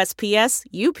from USPS,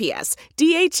 UPS,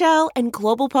 DHL, and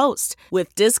Global Post,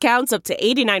 with discounts up to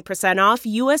 89% off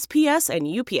USPS and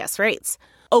UPS rates.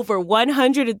 Over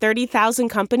 130,000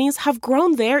 companies have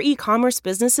grown their e-commerce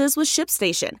businesses with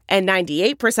ShipStation, and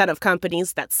 98% of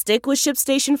companies that stick with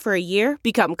ShipStation for a year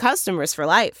become customers for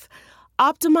life.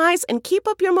 Optimize and keep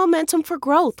up your momentum for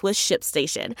growth with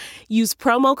ShipStation. Use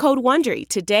promo code WONDERY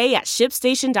today at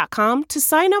ShipStation.com to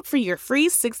sign up for your free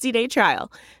 60-day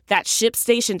trial. That's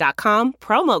ShipStation.com,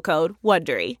 promo code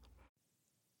WONDERY.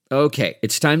 Okay,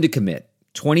 it's time to commit.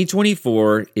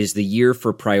 2024 is the year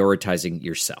for prioritizing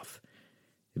yourself.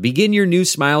 Begin your new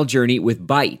smile journey with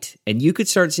Byte, and you could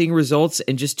start seeing results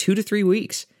in just 2 to 3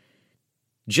 weeks.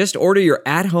 Just order your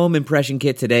at-home impression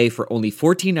kit today for only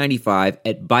 $14.95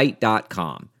 at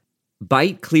Byte.com.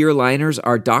 Byte clear aligners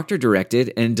are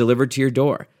doctor-directed and delivered to your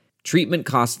door. Treatment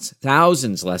costs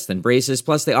thousands less than braces,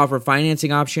 plus they offer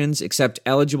financing options, accept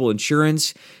eligible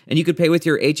insurance, and you could pay with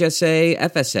your HSA,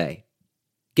 FSA.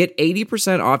 Get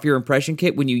 80% off your impression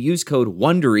kit when you use code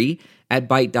WONDERY at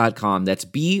Byte.com. That's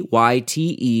BYTE.com.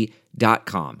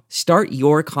 Start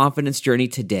your confidence journey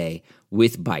today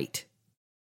with Byte.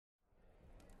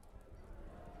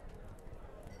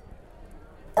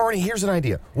 Arnie, here's an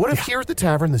idea. What if here at the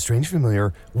Tavern, the Strange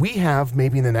Familiar, we have,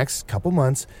 maybe in the next couple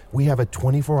months, we have a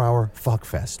 24-hour fuck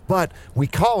fest. But we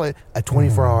call it a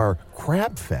 24-hour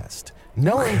crab fest,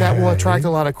 knowing that will attract a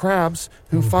lot of crabs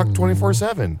who fuck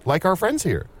 24/7, like our friends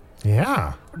here.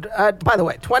 Yeah. By the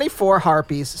way, 24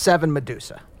 harpies, 7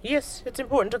 Medusa. Yes, it's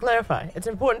important to clarify.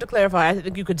 I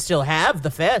think you could still have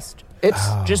the fest. It's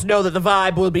just know that the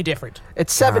vibe will be different.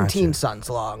 It's 17 suns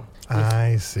long.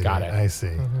 I see. Got it. I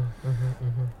see.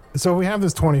 So we have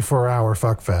this 24-hour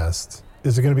fuck fest.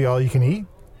 Is it going to be all you can eat?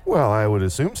 Well, I would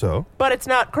assume so. But it's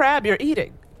not crab you're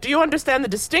eating. Do you understand the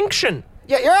distinction?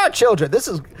 Yeah, you're our children. This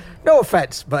is no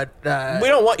offense, but we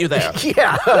don't want you there.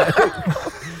 Yeah.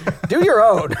 Do your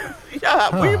own.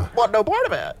 Yeah, we want no part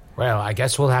of it. Well, I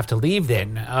guess we'll have to leave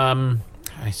then.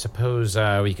 I suppose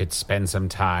we could spend some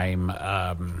time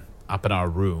up in our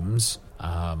rooms.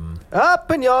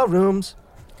 Up in your rooms.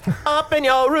 Up in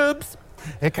your rooms.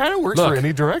 It kind of works for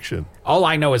any direction. All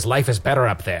I know is life is better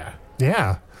up there.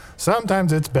 Yeah.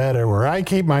 Sometimes it's better where I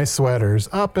keep my sweaters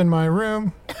up in my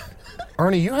room.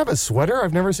 Arnie, you have a sweater?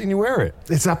 I've never seen you wear it.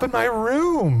 It's up in my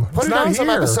room. Put It's it not on some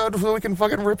here. episode so we can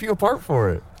fucking rip you apart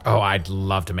for it. Oh, I'd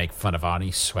love to make fun of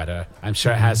Arnie's sweater. I'm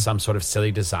sure it has some sort of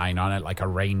silly design on it, like a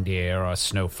reindeer or a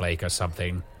snowflake or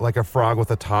something. Like a frog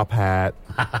with a top hat.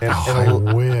 I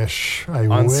wish.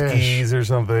 On skis or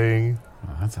something.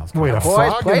 Oh, that sounds Wait, cool. a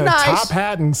frog in a top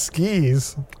hat and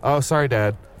skis? Oh, sorry,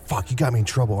 Dad. Fuck, you got me in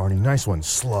trouble, Arnie. Nice one,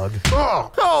 slug.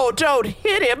 Oh, don't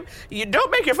hit him. You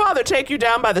don't make your father take you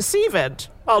down by the sea vent.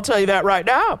 I'll tell you that right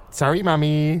now. Sorry,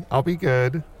 Mommy. I'll be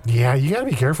good. Yeah, you gotta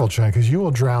be careful, Chun, because you will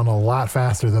drown a lot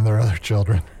faster than their other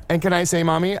children. And can I say,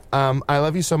 Mommy, I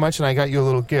love you so much, and I got you a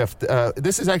little gift.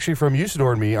 This is actually from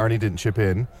Usador and me. Arnie didn't chip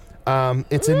in.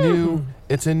 It's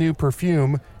a new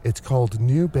perfume. It's called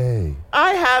New Bay.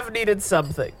 I have needed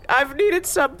something. I've needed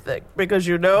something because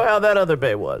you know how that other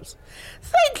bay was.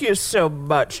 Thank you so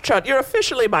much, Chut. You're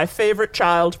officially my favorite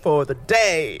child for the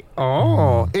day.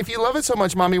 Oh, if you love it so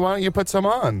much, Mommy, why don't you put some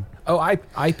on? Oh, I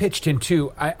pitched in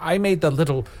too. I made the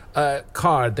little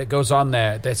card that goes on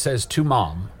there that says to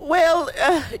Mom. Well,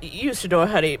 Usador,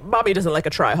 honey, Mommy doesn't like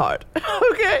a try-hard.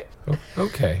 Okay?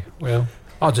 Okay, well,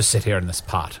 I'll just sit here in this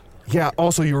pot. Yeah,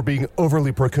 also you were being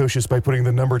overly precocious by putting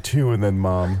the number 2 and then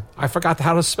Mom. I forgot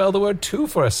how to spell the word two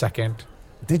for a second.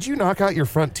 Did you knock out your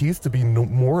front teeth to be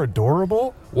more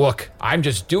adorable? Look, I'm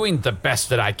just doing the best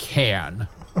that I can.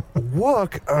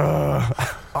 Look,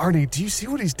 Arnie, do you see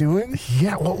what he's doing?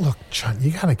 Yeah, well, look, Chun,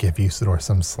 you gotta give Usador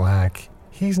some slack.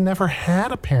 He's never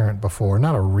had a parent before,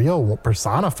 not a real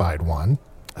personified one.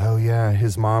 Oh, yeah,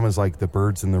 his mom is like the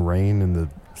birds in the rain and the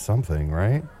something,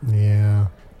 right? Yeah.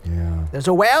 Yeah. There's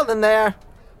a whale in there.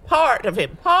 Part of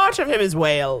him is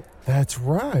whale. That's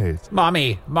right.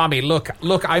 Mommy, look,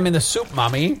 I'm in the soup,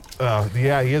 Mommy.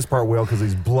 Yeah, he is part whale because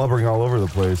he's blubbering all over the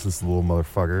place, this little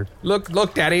motherfucker.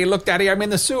 Look, Daddy, I'm in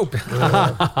the soup.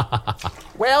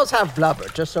 Whales have blubber,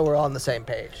 just so we're all on the same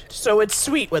page. So it's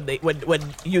sweet when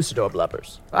Usador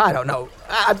blubbers. I don't know.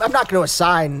 I'm not going to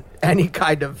assign any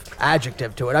kind of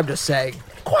adjective to it. I'm just saying.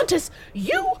 Qantas,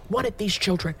 you wanted these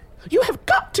children. You have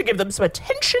got to give them some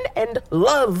attention and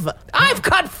love. I've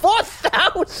got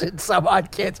 4,000 some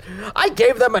odd kids. I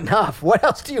gave them enough. What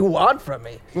else do you want from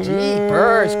me?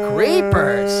 Jeepers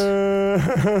creepers.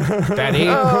 Daddy,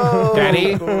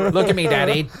 Daddy, look at me,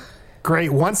 Daddy.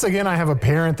 Great. Once again, I have a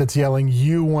parent that's yelling,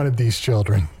 you wanted these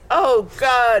children. Oh,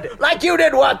 God. Like you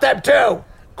didn't want them to.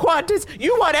 Qantas,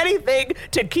 you want anything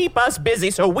to keep us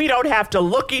busy so we don't have to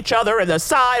look each other in the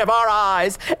side of our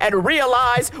eyes and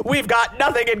realize we've got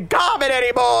nothing in common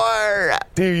anymore.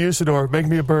 Dear Usador, make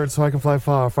me a bird so I can fly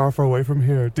far, far, far away from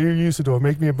here. Dear Usador,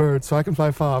 make me a bird so I can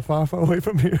fly far, far, far away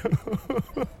from here.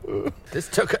 This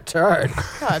took a turn.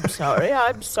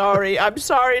 I'm sorry,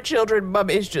 children.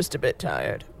 Mummy's just a bit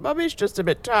tired.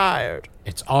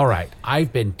 It's all right.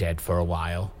 I've been dead for a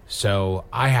while, so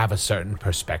I have a certain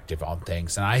perspective on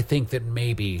things, and I think that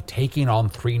maybe taking on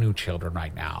 3 new children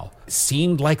right now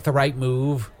seemed like the right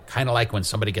move, kind of like when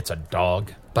somebody gets a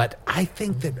dog. But I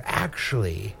think that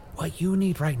actually what you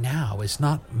need right now is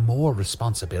not more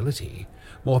responsibility,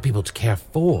 more people to care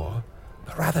for,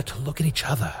 but rather to look at each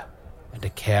other and to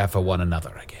care for one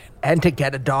another again. And to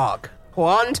get a dog.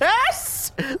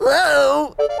 Qantas?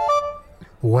 Hello?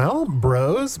 Well,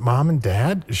 bros, mom and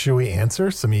dad, should we answer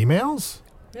some emails?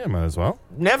 Yeah, might as well.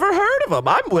 Never heard of them.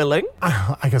 I'm willing.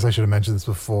 I guess I should have mentioned this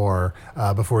before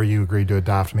you agreed to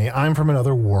adopt me. I'm from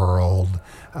another world.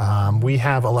 We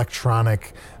have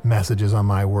electronic messages on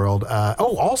my world.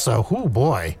 Also, oh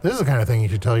boy, this is the kind of thing you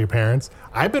should tell your parents.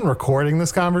 I've been recording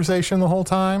this conversation the whole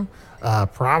time.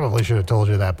 Probably should have told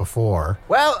you that before.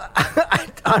 Well,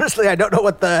 honestly, I don't know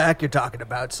what the heck you're talking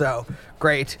about, so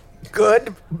great.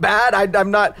 Good, bad,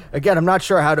 I'm not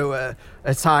sure how to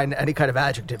assign any kind of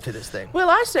adjective to this thing.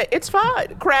 Well, I say it's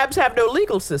fine. Crabs have no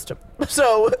legal system,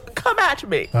 so come at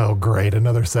me. Oh, great.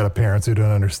 Another set of parents who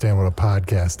don't understand what a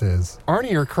podcast is.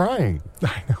 Arnie, you're crying.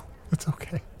 I know. It's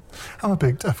okay. I'm a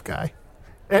big, tough guy.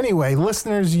 Anyway,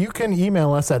 listeners, you can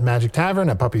email us at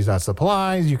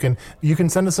magictavern@puppies.supplies. You can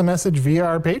send us a message via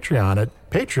our Patreon at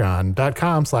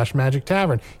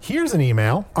patreon.com/magictavern. Here's an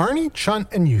email. Arnie, Chunt,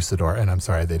 and Usador, and I'm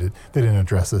sorry they didn't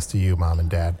address this to you, Mom and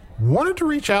Dad, wanted to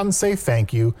reach out and say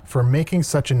thank you for making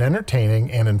such an entertaining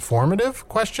and informative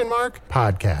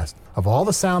podcast. Of all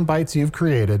the sound bites you've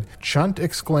created, Chunt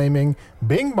exclaiming,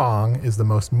 "Bing bong," is the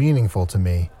most meaningful to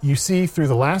me. You see, through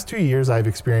the last 2 years, I've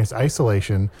experienced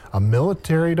isolation, a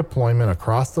military deployment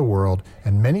across the world,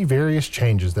 and many various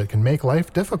changes that can make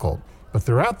life difficult. But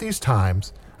throughout these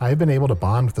times, I have been able to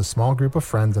bond with a small group of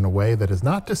friends in a way that is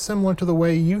not dissimilar to the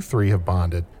way you 3 have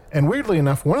bonded. And weirdly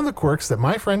enough, one of the quirks that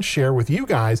my friends share with you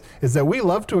guys is that we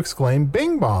love to exclaim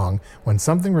 "bing bong" when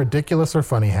something ridiculous or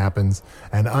funny happens.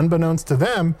 And unbeknownst to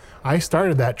them, I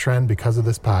started that trend because of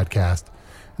this podcast.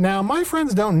 Now, my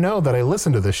friends don't know that I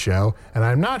listen to this show, and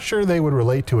I'm not sure they would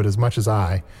relate to it as much as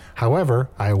I. However,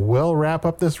 I will wrap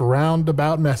up this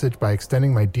roundabout message by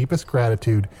extending my deepest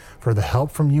gratitude for the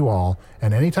help from you all.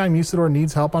 And anytime Usador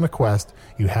needs help on a quest,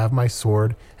 you have my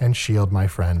sword and shield, my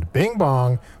friend. Bing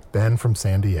bong. Ben from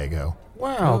San Diego.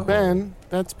 Wow, Ben,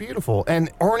 that's beautiful.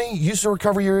 And Arnie, you still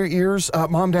cover your ears.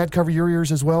 Mom, Dad, cover your ears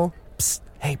as well. Psst.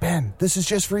 Hey, Ben, this is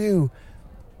just for you.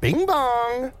 Bing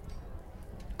bong.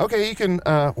 Okay, you can,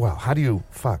 how do you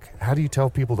tell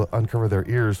people to uncover their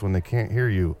ears when they can't hear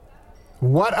you?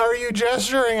 What are you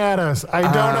gesturing at us? I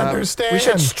don't understand. We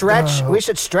should stretch. We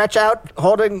should stretch out,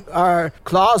 holding our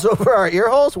claws over our ear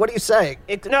holes. What are you saying?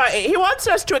 No, he wants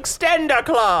us to extend our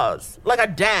claws like a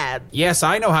dad. Yes,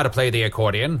 I know how to play the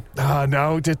accordion.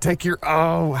 No, to take your.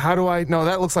 Oh, how do I? No,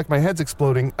 that looks like my head's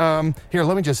exploding. Here,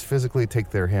 let me just physically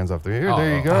take their hands off their ear.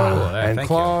 There you go. And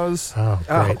claws. Oh,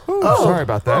 great. Sorry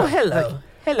about that. Oh, hello.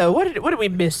 Hello, what did we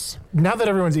miss? Now that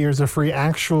everyone's ears are free,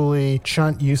 actually,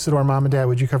 Chunt, Usador, Mom and Dad,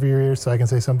 would you cover your ears so I can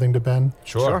say something to Ben?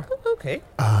 Sure. Okay.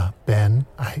 Ben,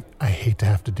 I hate to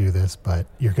have to do this, but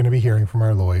you're going to be hearing from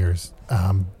our lawyers.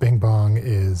 Bing Bong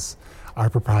is our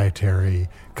proprietary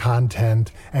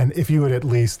content, and if you would at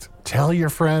least tell your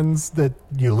friends that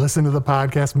you listen to the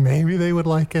podcast, maybe they would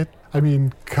like it. I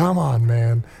mean, come on,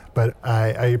 man. But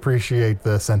I appreciate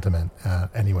the sentiment.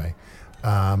 Anyway,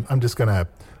 I'm just going to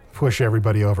push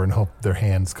everybody over and hope their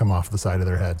hands come off the side of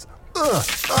their heads.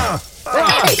 I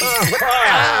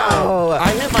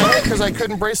hit my head because I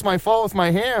couldn't brace my fall with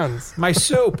my hands. My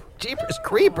soup. Jeepers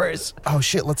creepers. Oh,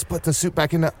 shit, let's put the soup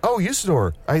back in the... Oh,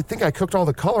 Usador, I think I cooked all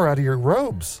the color out of your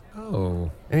robes. Oh.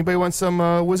 Anybody want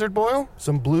some wizard boil?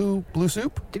 Some blue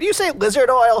soup? Did you say lizard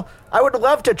oil? I would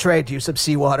love to trade you some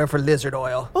seawater for lizard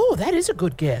oil. Oh, that is a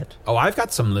good get. Oh, I've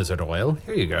got some lizard oil.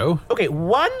 Here you go. Okay,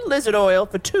 1 lizard oil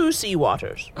for 2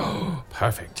 seawaters. Oh,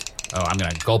 perfect. Oh, I'm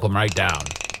going to gulp them right down.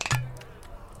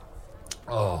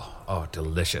 Oh,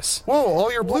 delicious. Whoa,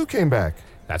 all your blue came back.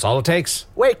 That's all it takes.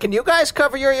 Wait, can you guys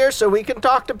cover your ears so we can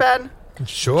talk to Ben?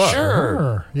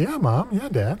 Sure. Yeah, Mom. Yeah,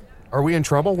 Dad. Are we in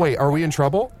trouble? Wait, are we in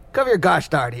trouble? Cover your gosh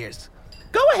darn ears.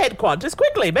 Go ahead, Qantas,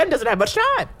 quickly. Ben doesn't have much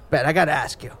time. Ben, I gotta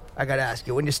ask you.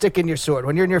 When you stick in your sword,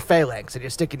 when you're in your phalanx and you're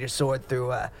sticking your sword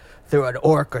through an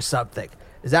orc or something,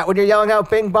 Is that when you're yelling out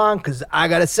bing bong? Because I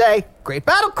gotta say, great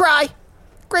battle cry.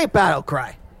 Great battle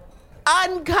cry.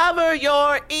 Uncover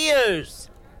your ears.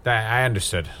 I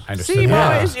understood. See,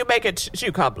 boys, you make it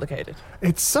too complicated.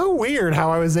 It's so weird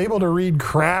how I was able to read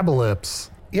crab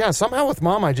lips. Yeah, somehow with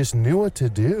Mom, I just knew what to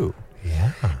do.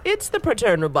 Yeah. It's the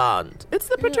paternal bond.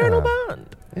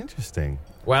 Bond. Interesting.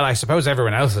 Well, I suppose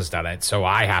everyone else has done it, so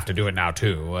I have to do it now,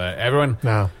 too. Everyone?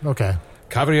 No, okay.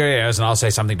 Cover your ears, and I'll say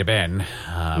something to Ben.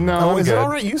 Is it all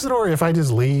right? Use it, or if I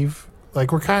just leave?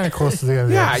 Like, we're kind of close to the end of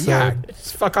the episode. Yeah.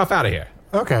 Just fuck off out of here.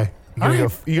 Okay.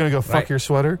 You gonna go fuck your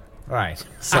sweater? Right.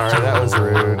 Sorry, that was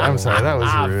rude. I'm sorry, that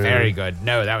was rude. Very good.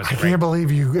 No, that was I great. can't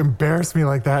believe you embarrassed me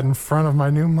like that in front of my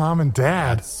new mom and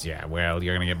dad. Yeah, well,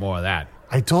 you're going to get more of that.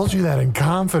 I told you that in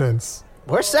confidence.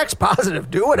 We're sex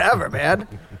positive. Do whatever, man.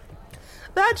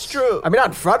 That's true. I mean, not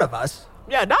in front of us.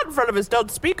 Yeah, not in front of us. Don't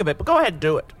speak of it, but go ahead and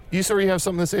do it. You have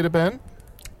something to say to Ben?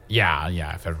 Yeah,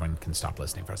 if everyone can stop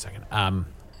listening for a second.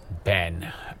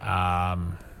 Ben, I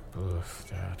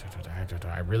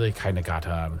really kind of got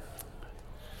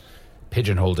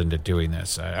pigeonholed into doing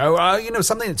this.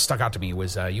 Something that stuck out to me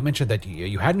was you mentioned that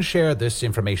you hadn't shared this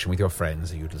information with your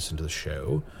friends that you'd listen to the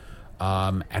show.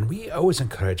 And we always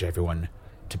encourage everyone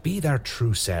to be their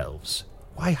true selves.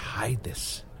 Why hide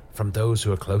this from those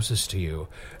who are closest to you?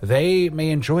 They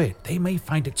may enjoy it. They may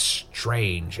find it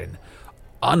strange and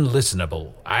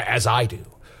unlistenable, as I do.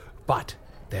 But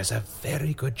there's a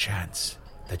very good chance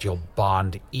that you'll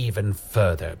bond even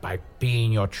further by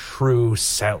being your true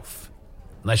self.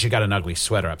 Unless you got an ugly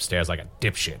sweater upstairs like a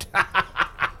dipshit.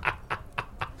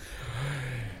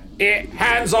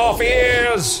 Hands off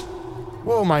ears!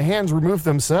 Whoa, my hands removed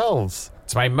themselves.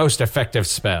 It's my most effective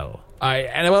spell.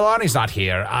 Arnie's not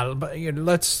here.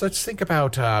 Let's think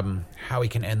about how we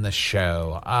can end the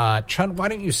show. Chun, why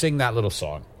don't you sing that little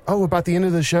song? Oh, about the end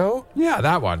of the show? Yeah,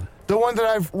 that one. The one that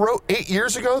I wrote 8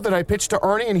 years ago that I pitched to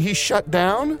Arnie and he shut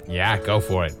down? Yeah, go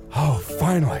for it. Oh,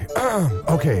 finally.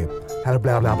 Okay. Had a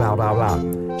blah, blah, blah, blah,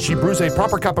 blah. She brews a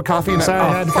proper cup of coffee and... Sorry,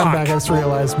 I had to come back. I just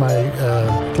realized my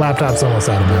laptop's almost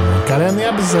out of memory. Gotta end the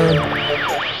episode.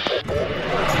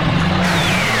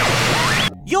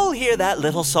 You'll hear that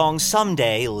little song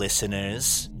someday,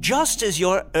 listeners. Just as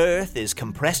your Earth is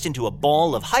compressed into a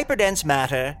ball of hyperdense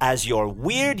matter, as your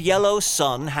weird yellow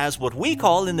sun has what we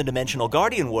call in the Dimensional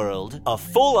Guardian world, a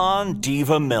full-on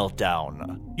diva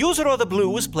meltdown. Usador the Blue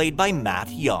was played by Matt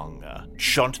Young.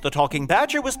 Shunt the Talking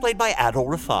Badger was played by Adol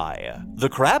Rafai. The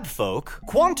Crab Folk,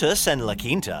 Qantas and La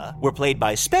Quinta, were played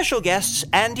by special guests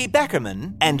Andy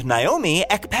Beckerman and Naomi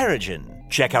Ekperigin.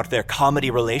 Check out their comedy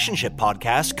relationship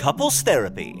podcast, Couples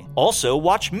Therapy. Also,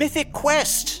 watch Mythic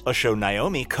Quest, a show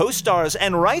Naomi co-stars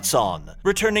and writes on,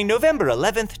 returning November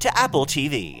 11th to Apple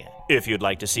TV. If you'd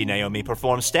like to see Naomi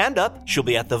perform stand-up, she'll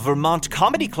be at the Vermont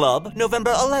Comedy Club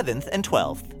November 11th and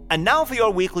 12th. And now for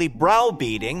your weekly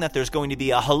browbeating that there's going to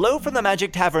be a Hello from the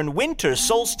Magic Tavern Winter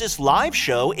Solstice live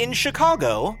show in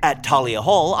Chicago at Talia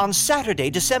Hall on Saturday,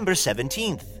 December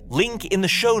 17th. Link in the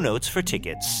show notes for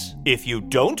tickets. If you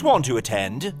don't want to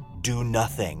attend, do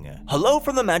nothing. Hello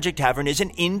from the Magic Tavern is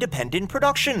an independent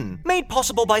production, made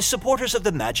possible by supporters of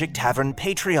the Magic Tavern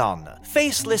Patreon.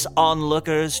 Faceless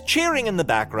onlookers cheering in the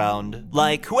background,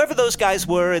 like whoever those guys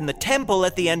were in the temple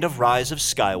at the end of Rise of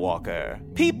Skywalker.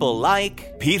 People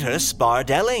like Peter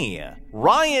Spardelli,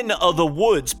 Ryan of the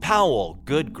Woods Powell,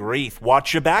 good grief,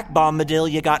 watch your back,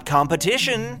 Bombadil, you got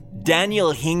competition.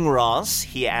 Daniel Hingros,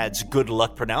 he adds good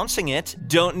luck pronouncing it.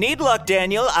 Don't need luck,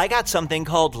 Daniel, I got something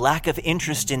called lack of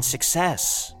interest in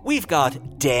success. We've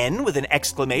got Den with an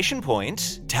exclamation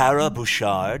point, Tara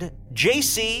Bouchard,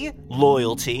 JC,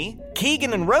 Loyalty,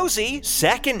 Keegan and Rosie,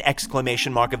 second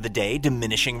exclamation mark of the day,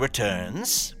 diminishing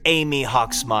returns. Amy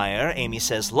Hawksmeyer, Amy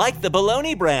says, like the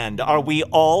bologna brand, are we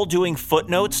all doing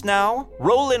footnotes now?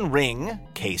 Roland Ring,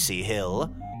 Casey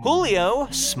Hill, Julio,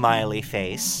 smiley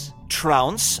face,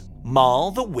 Trounce, Maul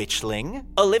the Witchling,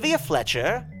 Olivia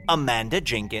Fletcher, Amanda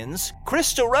Jenkins,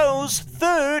 Krista Rose,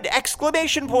 third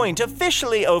exclamation point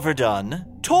officially overdone,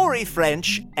 Tori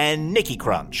French, and Nikki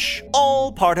Crunch,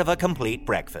 all part of a complete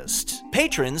breakfast.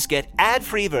 Patrons get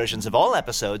ad-free versions of all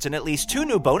episodes and at least 2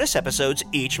 new bonus episodes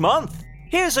each month.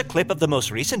 Here's a clip of the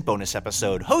most recent bonus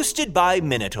episode hosted by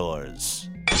Minotaurs.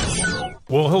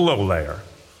 Well, hello there.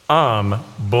 I'm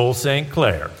Bull St.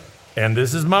 Clair, and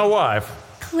this is my wife,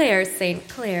 Claire St.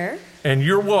 Clair. And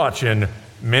you're watching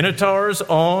Minotaurs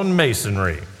on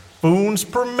Masonry, Boone's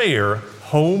premier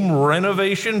home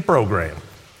renovation program.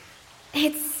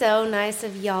 It's so nice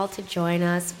of y'all to join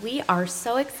us. We are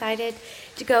so excited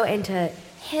to go into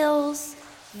hills,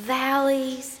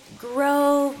 valleys,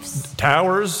 groves.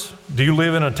 Towers? Do you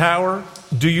live in a tower?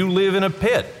 Do you live in a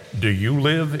pit? Do you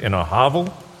live in a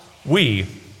hovel? We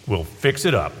will fix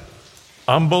it up.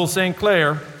 I'm Bull St.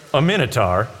 Clair, a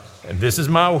Minotaur, and this is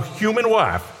my human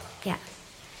wife. Yeah.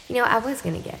 I was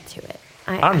going to get to it.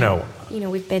 I know.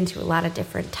 We've been to a lot of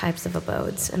different types of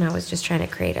abodes, and I was just trying to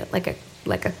create a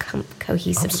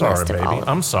cohesive I'm sorry, list of baby. all of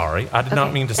I'm sorry. I did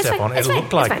not mean to step on it.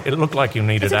 It looked like you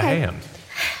needed a hand.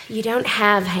 You don't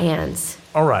have hands.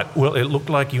 All right. Well, it looked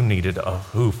like you needed a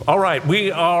hoof. All right.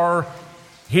 We are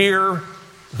here.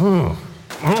 I'm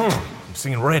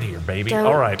seeing red here, baby.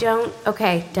 All right. Don't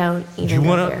even you go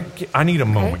wanna? here. I need a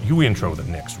moment. You intro the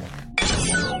next one.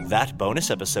 That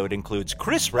bonus episode includes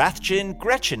Chris Rathjen,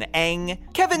 Gretchen Eng,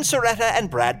 Kevin Soretta, and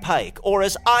Brad Pike, or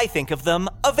as I think of them,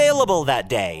 available that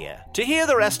day. To hear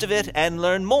the rest of it and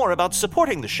learn more about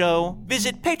supporting the show,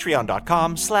 visit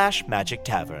patreon.com/Magic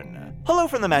Tavern. Hello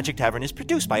from the Magic Tavern is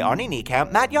produced by Arnie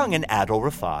Niekamp, Matt Young, and Adol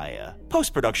Rafai.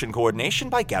 Post-production coordination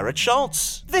by Garrett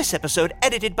Schultz. This episode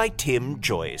edited by Tim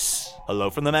Joyce. Hello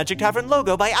from the Magic Tavern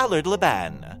logo by Allard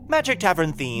Laban. Magic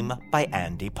Tavern theme by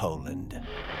Andy Poland.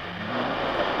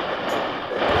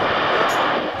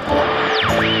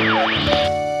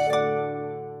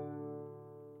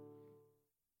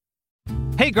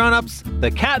 Hey grown-ups, the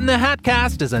Cat in the Hat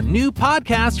Cast is a new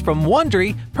podcast from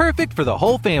Wondery, perfect for the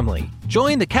whole family.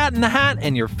 Join the Cat in the Hat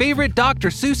and your favorite Dr.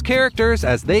 Seuss characters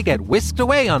as they get whisked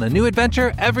away on a new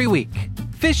adventure every week.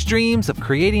 Fish dreams of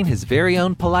creating his very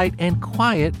own polite and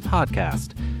quiet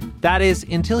podcast. That is,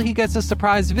 until he gets a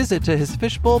surprise visit to his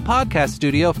Fishbowl podcast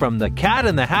studio from the Cat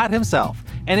in the Hat himself,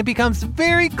 and it becomes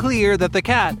very clear that the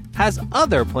cat has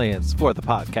other plans for the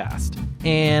podcast.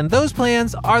 And those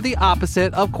plans are the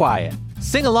opposite of quiet.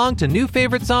 Sing along to new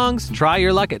favorite songs, try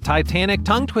your luck at Titanic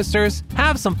tongue twisters,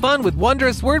 have some fun with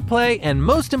wondrous wordplay, and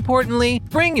most importantly,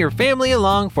 bring your family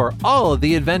along for all of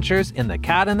the adventures in the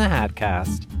Cat in the Hat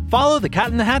Cast. Follow the Cat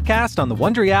in the Hat Cast on the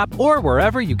Wondery app or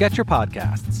wherever you get your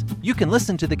podcasts. You can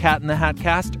listen to the Cat in the Hat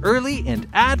Cast early and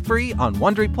ad-free on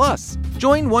Wondery Plus.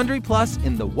 Join Wondery Plus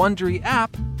in the Wondery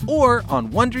app or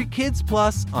on Wondery Kids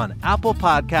Plus on Apple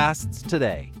Podcasts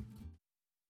today.